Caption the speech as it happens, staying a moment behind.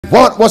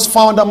what was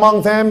found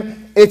among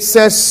them? It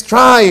says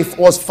strife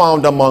was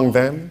found among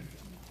them.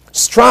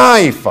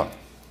 Strife.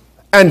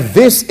 And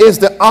this is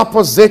the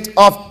opposite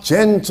of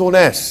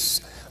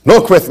gentleness.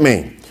 Look with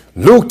me.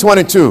 Luke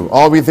 22.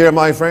 Are we there,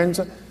 my friends?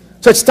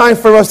 So it's time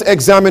for us to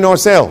examine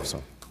ourselves.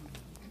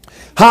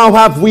 How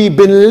have we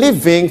been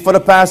living for the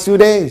past few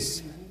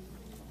days?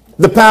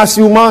 The past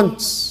few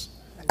months?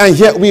 And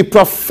yet we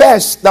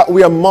profess that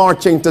we are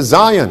marching to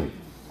Zion.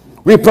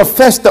 We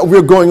profess that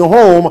we're going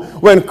home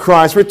when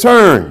Christ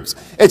returns.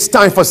 It's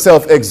time for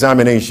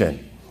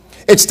self-examination.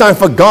 It's time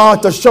for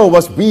God to show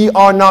us we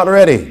are not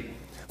ready.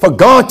 For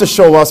God to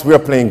show us we are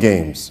playing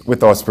games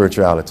with our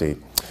spirituality.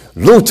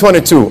 Luke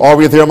 22. Are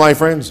we there, my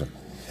friends?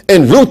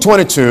 In Luke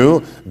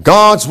 22,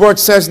 God's word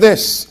says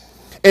this.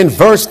 In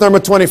verse number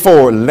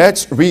 24,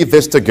 let's read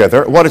this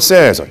together. What it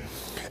says.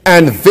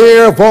 And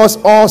there was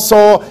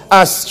also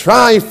a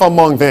strife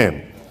among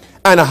them.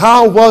 And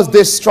how was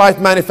this strife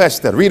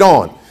manifested? Read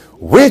on.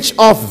 Which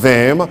of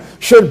them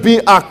should be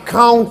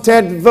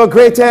accounted the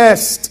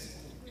greatest?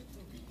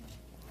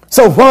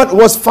 So what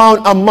was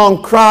found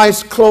among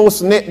Christ's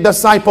close-knit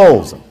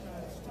disciples?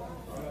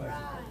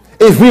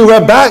 If we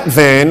were back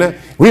then,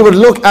 we would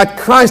look at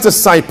Christ's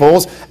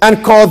disciples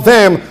and call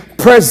them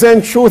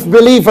present truth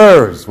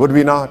believers, would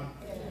we not?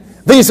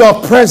 These are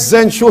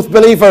present truth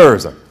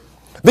believers.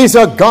 These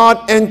are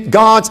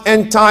God's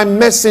end-time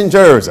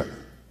messengers,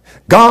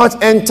 God's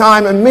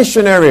end-time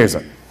missionaries.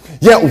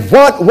 Yet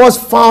what was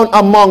found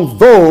among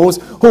those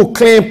who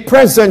claim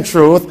present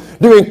truth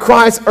during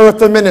Christ's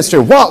earthly ministry?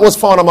 What was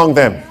found among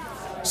them?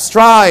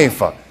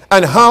 Strife.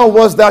 And how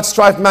was that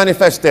strife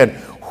manifested?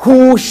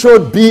 Who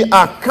should be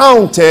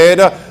accounted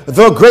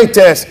the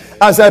greatest?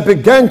 As I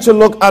began to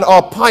look at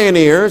our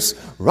pioneers'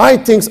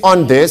 writings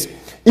on this,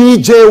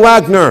 E.J.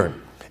 Wagner,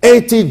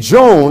 A.T.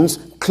 Jones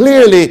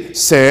clearly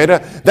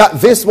said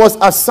that this was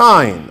a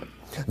sign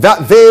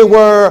that they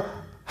were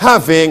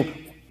having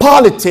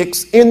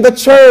politics in the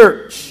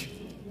church.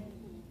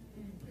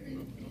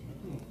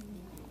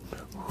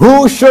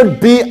 Who should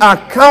be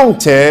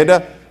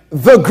accounted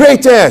the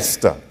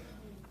greatest?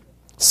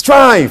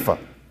 Strife.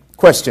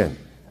 Question.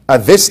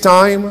 At this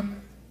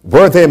time,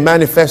 were they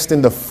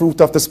manifesting the fruit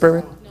of the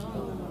Spirit?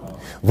 No.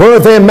 Were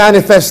they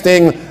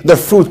manifesting the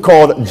fruit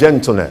called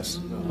gentleness?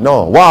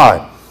 No.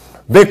 Why?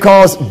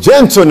 Because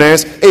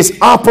gentleness is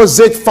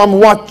opposite from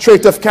what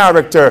trait of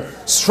character?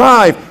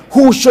 Strife.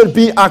 Who should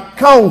be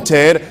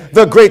accounted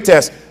the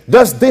greatest?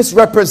 Does this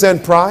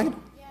represent pride?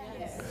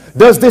 Yes.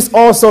 Does this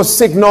also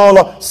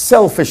signal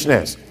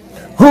selfishness?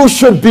 Who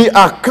should be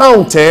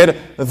accounted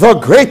the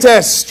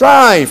greatest?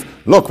 Strife.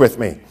 Look with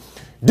me.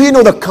 Do you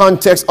know the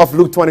context of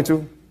Luke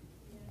 22?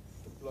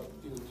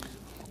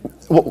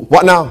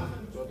 What now?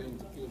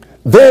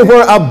 They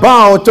were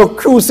about to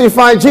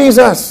crucify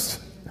Jesus.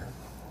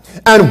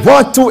 And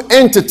what two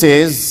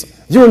entities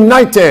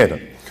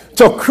united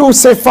to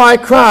crucify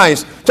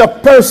Christ, to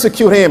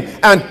persecute him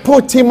and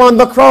put him on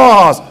the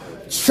cross?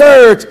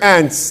 Church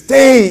and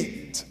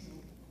state.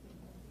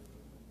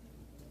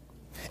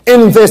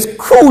 In this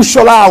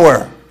crucial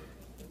hour,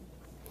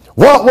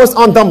 what was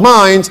on the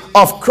minds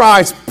of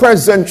Christ's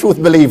present truth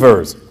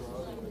believers?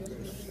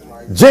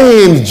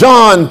 James,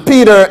 John,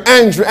 Peter,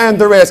 Andrew, and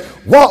the rest.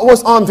 What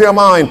was on their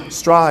mind?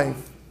 Strife.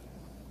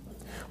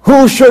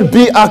 Who should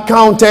be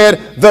accounted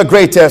the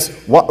greatest?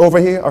 What over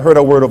here? I heard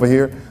a word over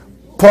here.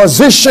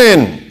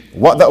 Position.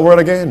 What that word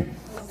again?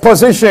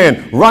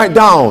 Position. Write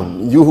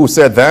down. You who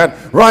said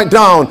that. Write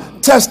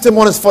down.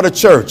 Testimonies for the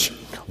Church.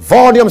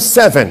 Volume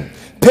 7.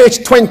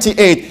 Page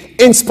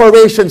 28.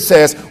 Inspiration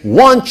says,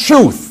 one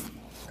truth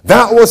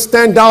that will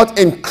stand out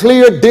in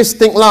clear,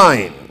 distinct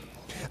line.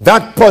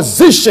 That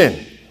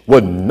position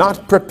would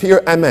not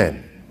prepare a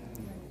man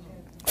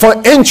for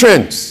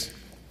entrance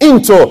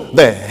into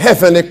the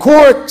heavenly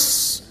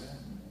courts.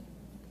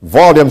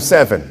 Volume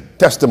 7,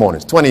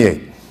 Testimonies,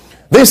 28.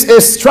 This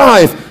is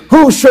strife.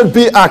 Who should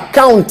be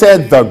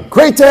accounted the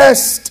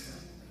greatest?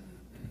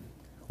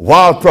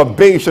 While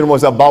probation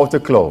was about to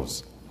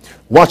close.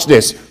 Watch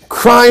this.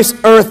 Christ's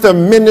earthly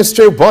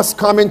ministry was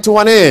coming to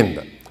an end.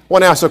 I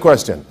want to ask you a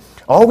question.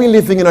 Are we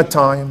living in a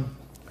time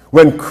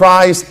when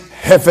Christ's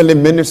heavenly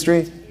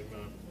ministry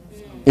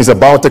is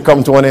about to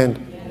come to an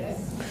end? Yes.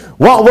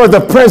 What were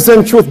the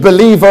present truth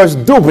believers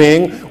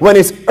doing when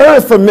his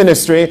earthly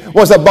ministry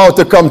was about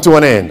to come to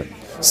an end?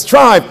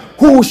 Strive.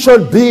 Who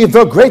should be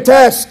the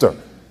greatest?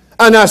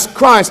 And as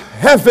Christ's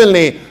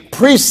heavenly,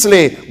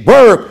 priestly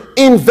work,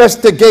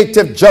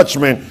 investigative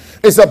judgment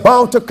is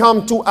about to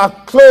come to a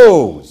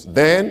close,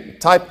 then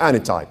type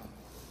antitype.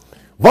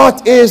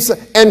 What is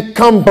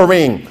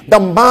encumbering the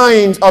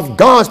minds of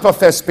God's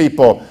professed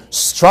people?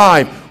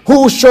 Strive.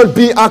 Who should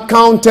be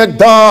accounted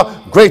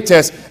the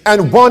greatest?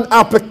 And one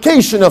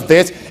application of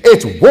this,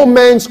 it's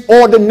woman's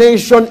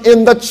ordination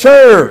in the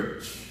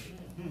church.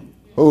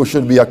 Who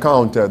should be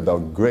accounted the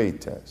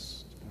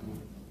greatest?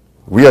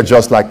 We are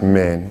just like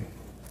men.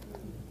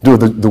 Do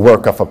the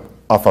work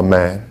of a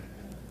man.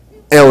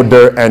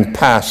 Elder and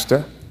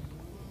pastor.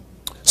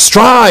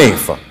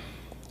 Strive.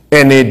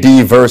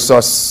 NAD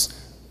versus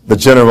the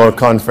General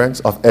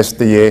Conference of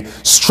SDA,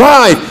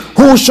 strive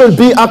who should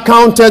be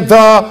accounted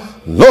the,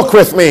 look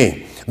with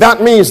me. That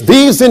means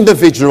these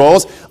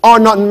individuals are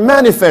not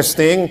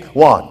manifesting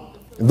what?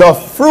 The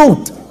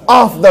fruit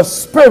of the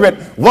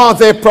Spirit, while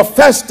they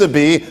profess to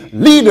be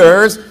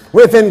leaders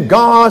within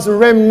God's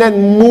remnant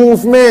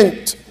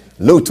movement.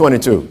 Luke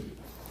 22.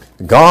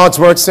 God's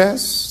word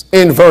says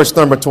in verse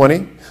number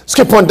 20,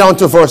 skip on down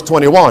to verse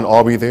 21.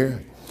 Are we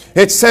there?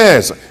 It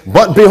says,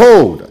 but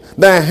behold,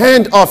 the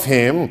hand of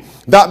him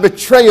that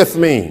betrayeth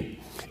me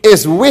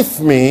is with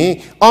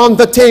me on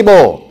the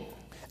table.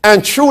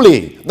 And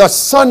truly the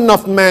Son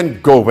of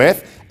Man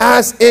goeth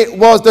as it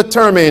was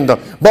determined.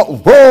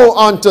 But woe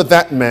unto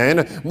that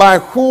man by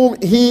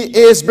whom he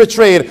is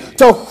betrayed.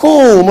 To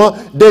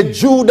whom did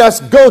Judas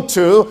go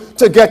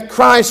to get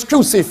Christ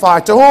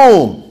crucified? To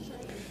whom?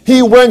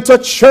 He went to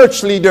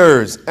church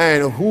leaders.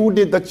 And who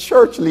did the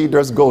church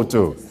leaders go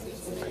to?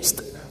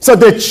 So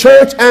the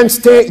church and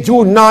state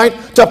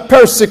unite to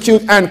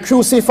persecute and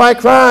crucify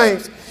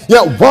Christ.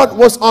 Yet what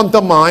was on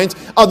the minds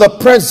of the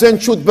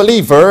present truth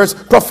believers,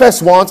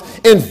 professed ones,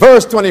 in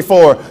verse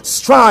 24?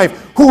 Strive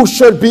who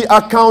should be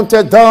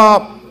accounted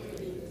the...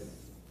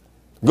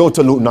 Go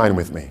to Luke 9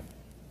 with me.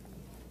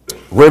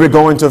 Where are we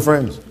going to,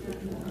 friends?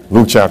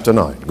 Luke chapter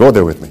 9. Go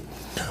there with me.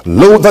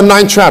 Luke the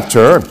 9th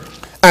chapter.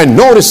 And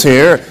notice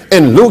here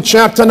in Luke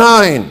chapter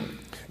 9,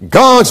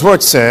 God's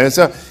word says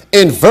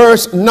in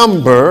verse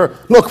number,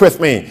 look with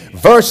me,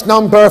 verse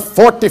number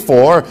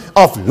 44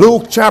 of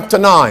Luke chapter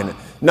 9.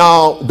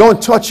 Now,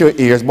 don't touch your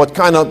ears, but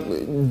kind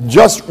of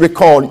just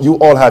recall you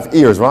all have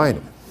ears, right?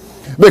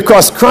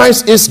 Because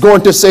Christ is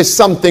going to say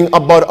something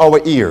about our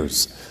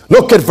ears.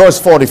 Look at verse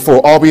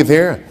 44. Are we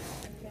there?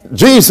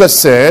 Jesus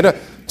said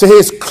to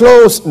his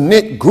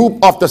close-knit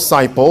group of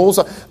disciples,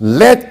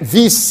 let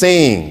these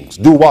sayings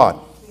do what?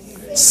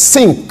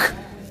 Sink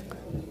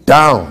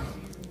down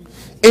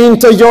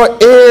into your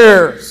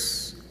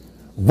ears.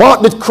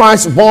 What did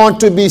Christ want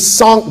to be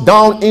sunk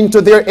down into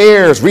their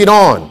ears? Read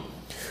on.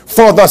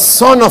 For the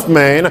Son of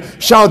Man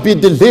shall be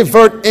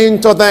delivered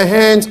into the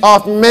hands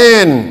of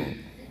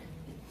men.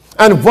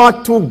 And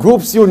what two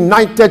groups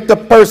united to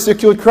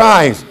persecute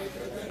Christ?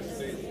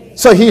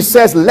 So he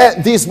says,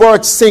 let these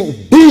words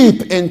sink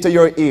deep into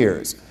your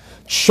ears.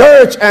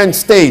 Church and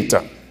state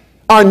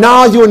are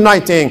now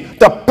uniting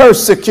to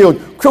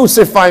persecute,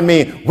 crucify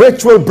me,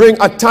 which will bring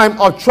a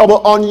time of trouble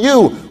on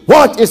you.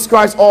 What is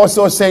Christ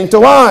also saying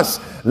to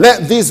us?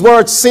 Let these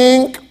words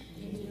sink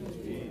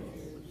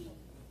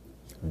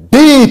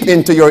deep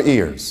into your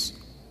ears.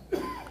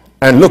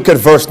 And look at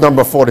verse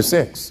number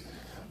 46.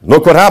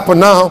 Look what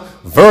happened now.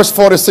 Verse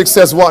 46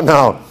 says what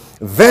now?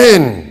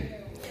 Then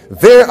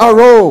there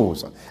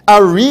arose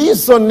a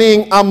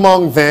reasoning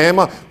among them.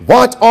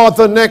 What are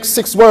the next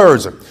 6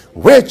 words?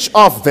 Which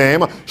of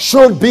them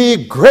should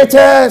be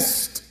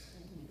greatest?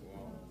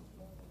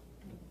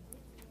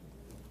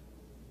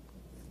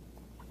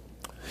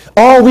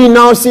 Are we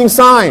now seeing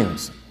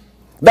signs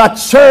that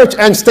church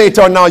and state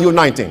are now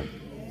uniting,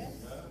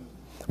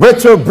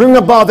 which will bring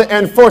about the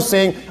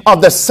enforcing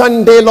of the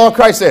Sunday law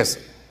crisis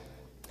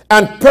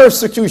and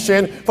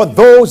persecution for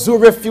those who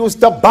refuse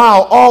to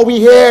bow? Are we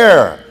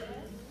here?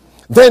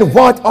 Then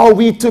what are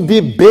we to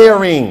be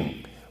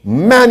bearing,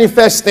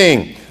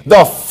 manifesting?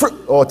 The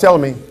fruit, oh, tell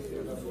me.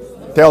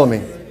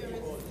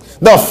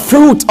 The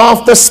fruit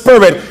of the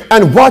Spirit.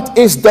 And what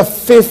is the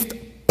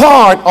 5th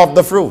part of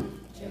the fruit?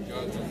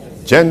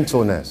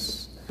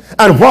 Gentleness.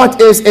 And what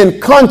is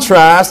in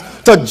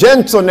contrast to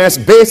gentleness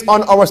based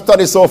on our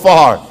study so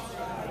far?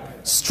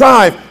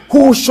 Strive.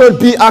 Who should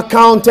be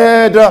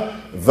accounted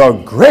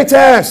the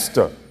greatest?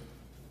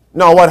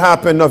 Now what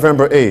happened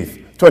November 8th,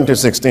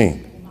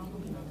 2016?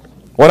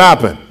 What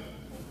happened?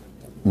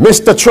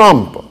 Mr.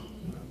 Trump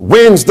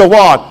wins the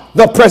what?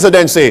 The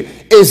presidency.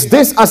 Is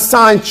this a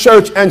sign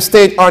church and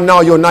state are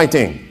now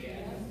uniting?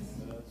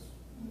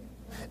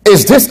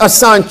 Is this a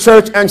sign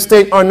church and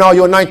state are now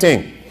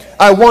uniting?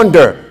 I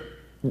wonder,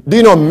 do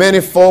you know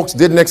many folks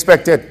didn't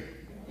expect it?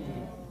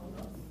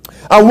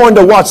 I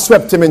wonder what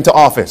swept him into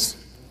office.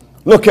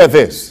 Look at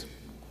this.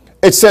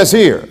 It says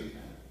here,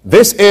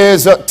 this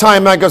is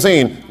Time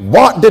magazine.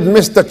 What did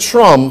Mr.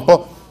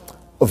 Trump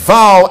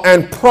vow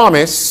and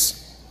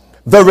promise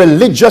the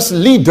religious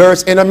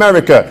leaders in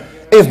America?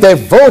 If they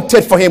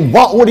voted for him,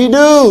 what would he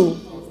do?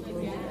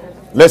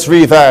 Let's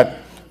read that.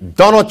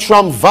 Donald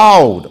Trump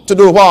vowed to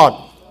do what?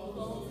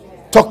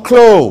 To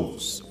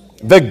close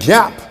the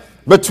gap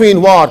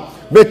between what?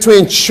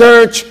 Between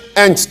church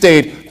and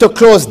state. To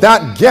close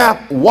that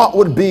gap, what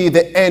would be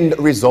the end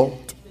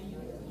result?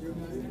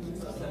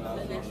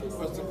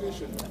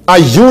 A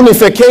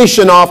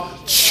unification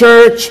of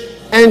church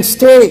and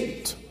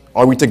state.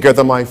 Are we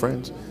together, my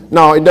friends?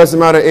 Now, it doesn't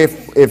matter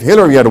if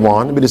Hillary had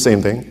won, it'd be the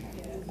same thing.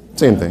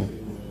 Same thing.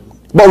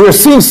 But we're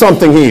seeing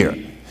something here.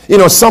 You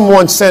know,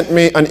 someone sent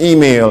me an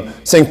email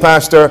saying,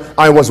 Pastor,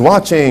 I was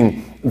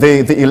watching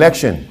the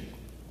election.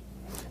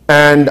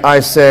 And I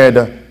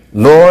said,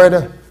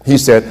 Lord, he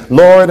said,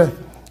 Lord,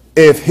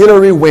 if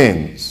Hillary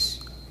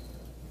wins.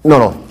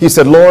 No, he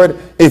said, Lord,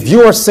 if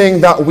you are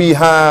saying that we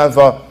have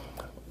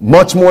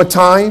much more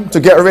time to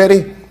get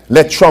ready,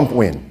 let Trump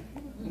win.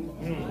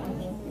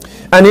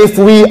 And if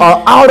we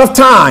are out of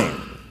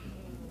time,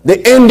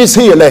 the end is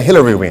here, let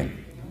Hillary win.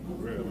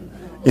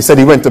 He said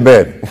he went to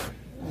bed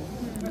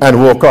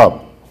and woke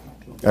up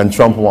and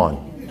Trump won.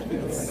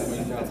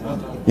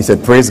 He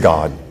said, praise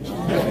God.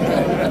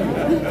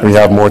 We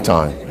have more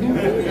time.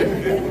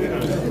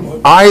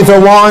 Either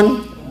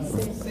one.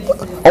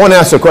 I want to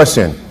ask you a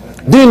question.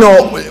 Do you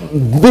know,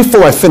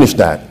 before I finish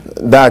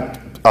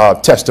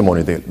that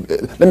testimony there,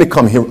 let me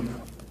come here,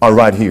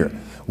 right here.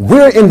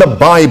 Where in the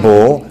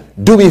Bible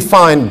do we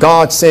find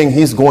God saying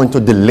he's going to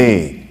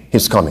delay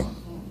his coming?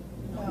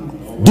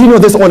 Do you know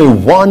there's only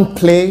one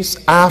place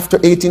after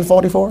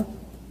 1844?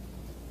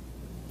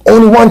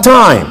 Only one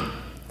time.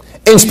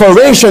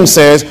 Inspiration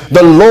says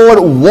the Lord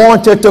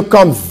wanted to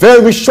come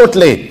very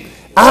shortly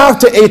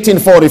after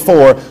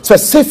 1844,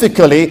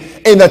 specifically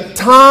in the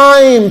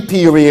time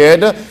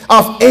period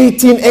of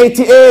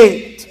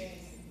 1888.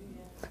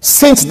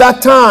 Since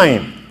that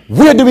time,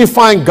 where do we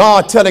find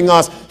God telling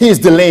us he's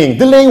delaying?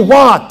 Delaying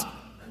what?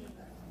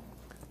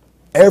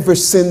 Every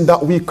sin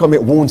that we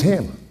commit wounds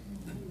him.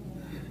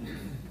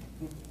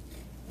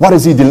 What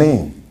is he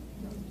delaying?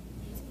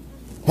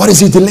 What is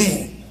he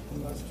delaying?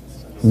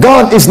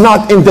 God is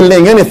not in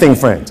delaying anything,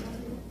 friend.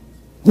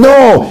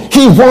 No,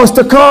 he wants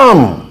to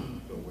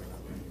come.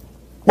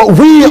 But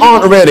we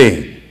aren't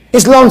ready.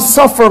 He's long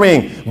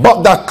suffering,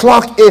 but the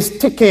clock is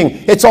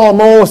ticking. It's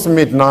almost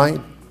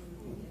midnight.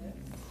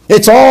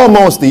 It's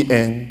almost the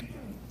end.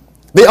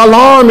 The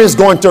alarm is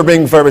going to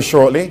ring very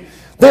shortly.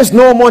 There's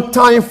no more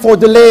time for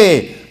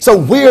delay. So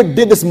where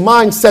did this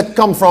mindset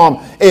come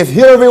from? If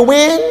Hillary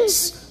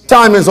wins,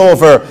 time is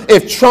over.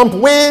 If Trump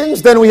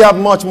wins, then we have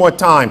much more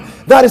time.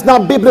 That is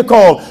not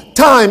biblical.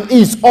 Time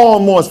is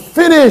almost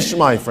finished,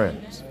 my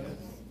friends.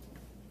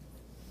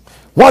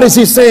 What is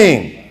he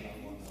saying?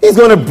 He's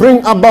going to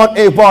bring about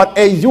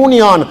a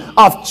union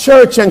of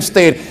church and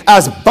state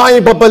as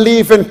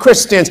Bible-believing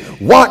Christians.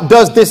 What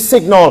does this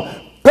signal?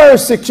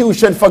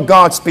 Persecution for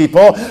God's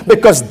people,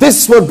 because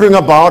this will bring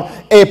about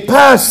a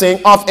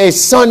passing of a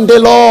Sunday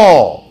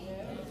law,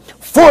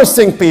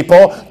 forcing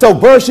people to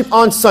worship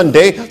on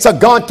Sunday so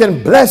God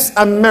can bless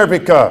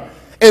America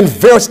in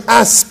various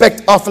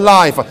aspects of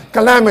life.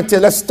 Calamity,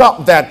 let's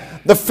stop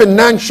that. The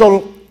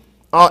financial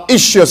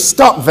issues,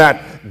 stop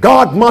that.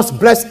 God must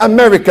bless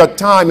America.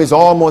 Time is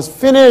almost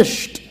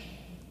finished.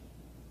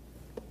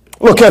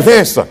 Look at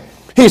this.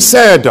 He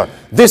said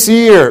this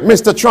year,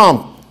 Mr.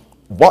 Trump,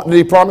 what did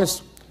he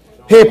promise?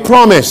 He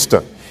promised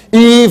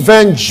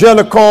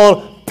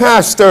evangelical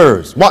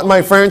pastors. What,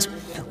 my friends?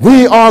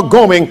 We are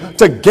going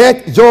to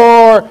get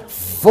your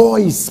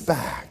voice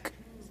back.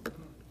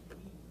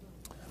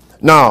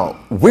 Now,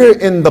 where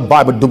in the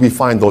Bible do we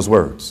find those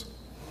words?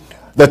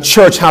 The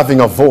church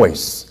having a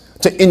voice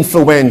to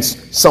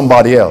influence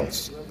somebody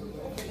else.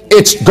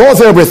 Go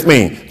there with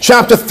me.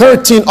 Chapter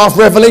 13 of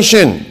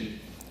Revelation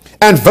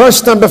and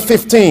verse number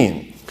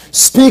 15.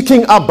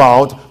 Speaking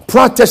about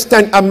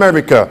Protestant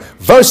America.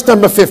 Verse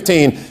number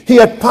 15. He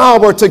had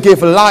power to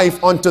give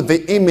life unto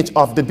the image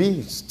of the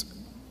beast.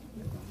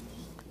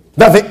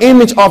 That the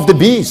image of the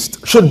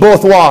beast should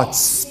both what?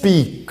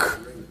 Speak.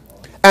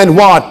 And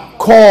what?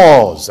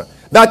 Cause.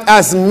 That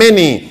as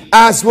many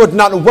as would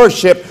not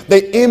worship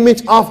the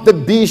image of the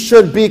beast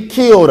should be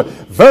killed.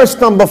 Verse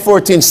number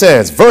 14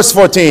 says, verse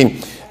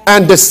 14,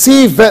 and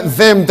deceive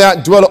them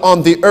that dwell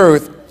on the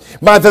earth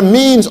by the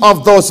means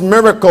of those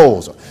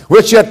miracles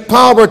which he had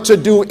power to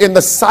do in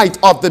the sight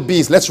of the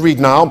beast. Let's read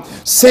now.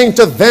 Saying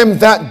to them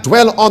that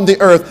dwell on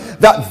the earth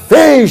that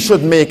they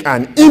should make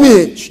an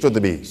image to the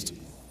beast.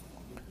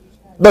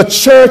 The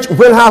church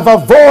will have a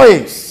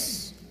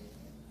voice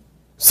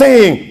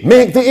saying,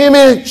 make the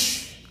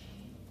image.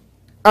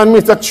 And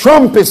Mr.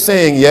 Trump is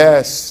saying,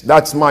 yes,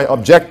 that's my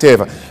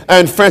objective.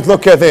 And friends,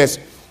 look at this.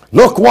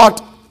 Look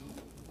what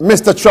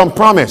Mr. Trump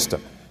promised.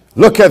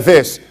 Look at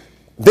this.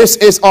 This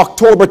is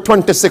October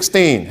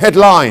 2016.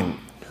 Headline,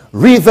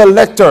 read the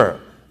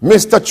letter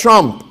Mr.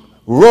 Trump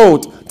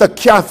wrote to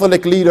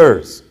Catholic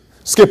leaders.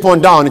 Skip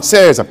on down. It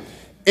says,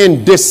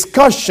 in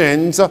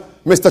discussions,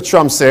 Mr.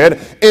 Trump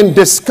said, in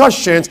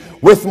discussions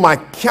with my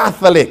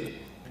Catholic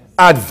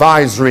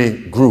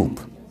advisory group.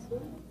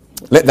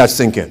 Let that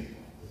sink in.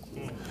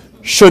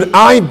 Should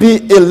I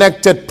be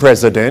elected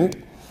president,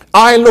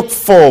 I look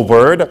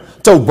forward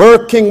to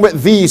working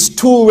with these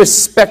two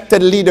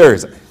respected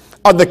leaders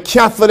of the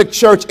Catholic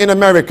Church in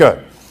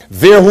America.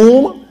 They're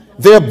whom?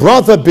 They're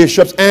brother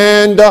bishops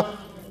and,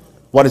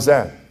 what is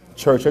that?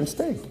 Church and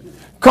state.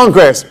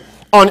 Congress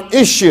on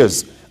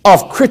issues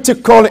of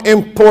critical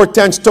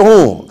importance to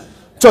whom?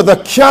 To the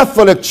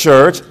Catholic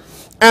Church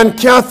and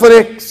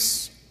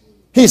Catholics.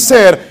 He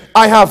said,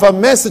 I have a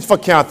message for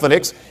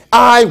Catholics.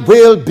 I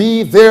will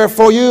be there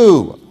for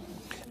you.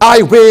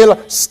 I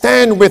will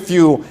stand with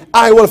you.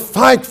 I will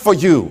fight for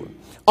you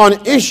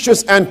on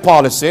issues and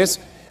policies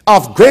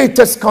of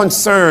greatest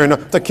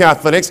concern to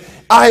Catholics.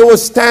 I will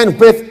stand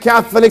with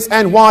Catholics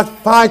and what?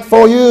 Fight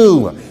for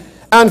you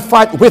and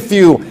fight with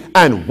you.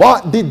 And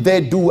what did they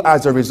do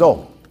as a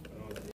result?